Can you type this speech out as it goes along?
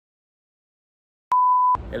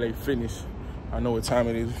LA Fitness. I know what time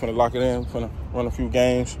it is. We're gonna lock it in. We're gonna run a few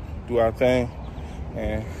games, do our thing,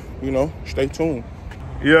 and you know, stay tuned.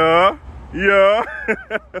 Yeah. Yeah.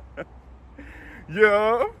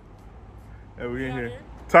 Yeah. And we in here.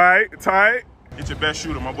 Tight, tight. It's your best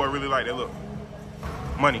shooter. My boy really like that. Look.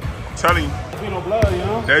 Money. I'm telling you. Ain't no blood, you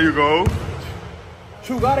know? There you go.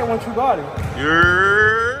 True got it when True got it.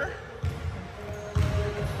 Yeah.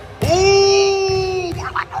 Ooh!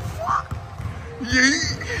 What the fuck?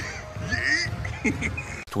 Yeet.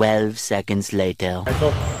 Yeet. 12 seconds later.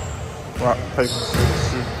 Rock, paper,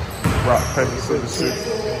 scissors, shoot. Rock, paper, scissors, shoot.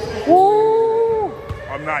 Woo!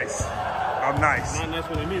 I'm nice. I'm nice. Not nice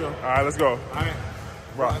with me though. All right, let's go. All right.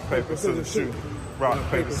 Rock, paper, scissors, shoot. Rock,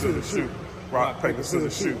 paper, scissors, shoot. Rock, paper,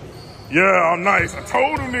 scissors, shoot. Yeah, I'm nice. I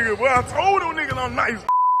told them niggas. Well, I told them niggas I'm nice.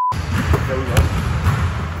 There we go.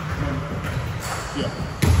 Yeah.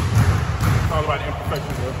 It's all about the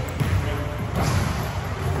imperfections, bro.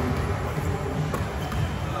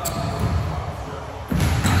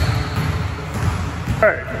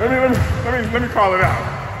 Hey, let me call it out.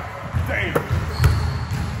 Damn.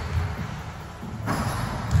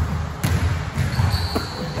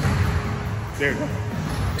 There you go.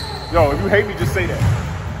 Yo, if you hate me, just say that.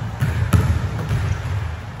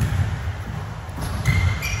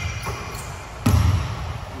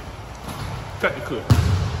 Cut the clip.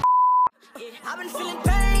 I've been feeling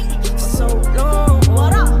pain for so long.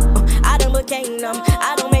 What up? I done became numb.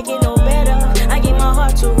 I don't make it no better. I give my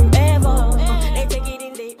heart to whoever. They take it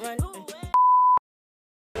and they run.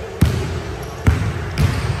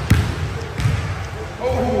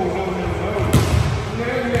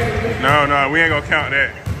 No, we ain't gonna count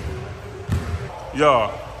that.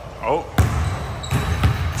 Yo. Oh.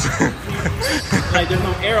 Like there's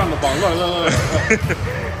no air on the ball. Look.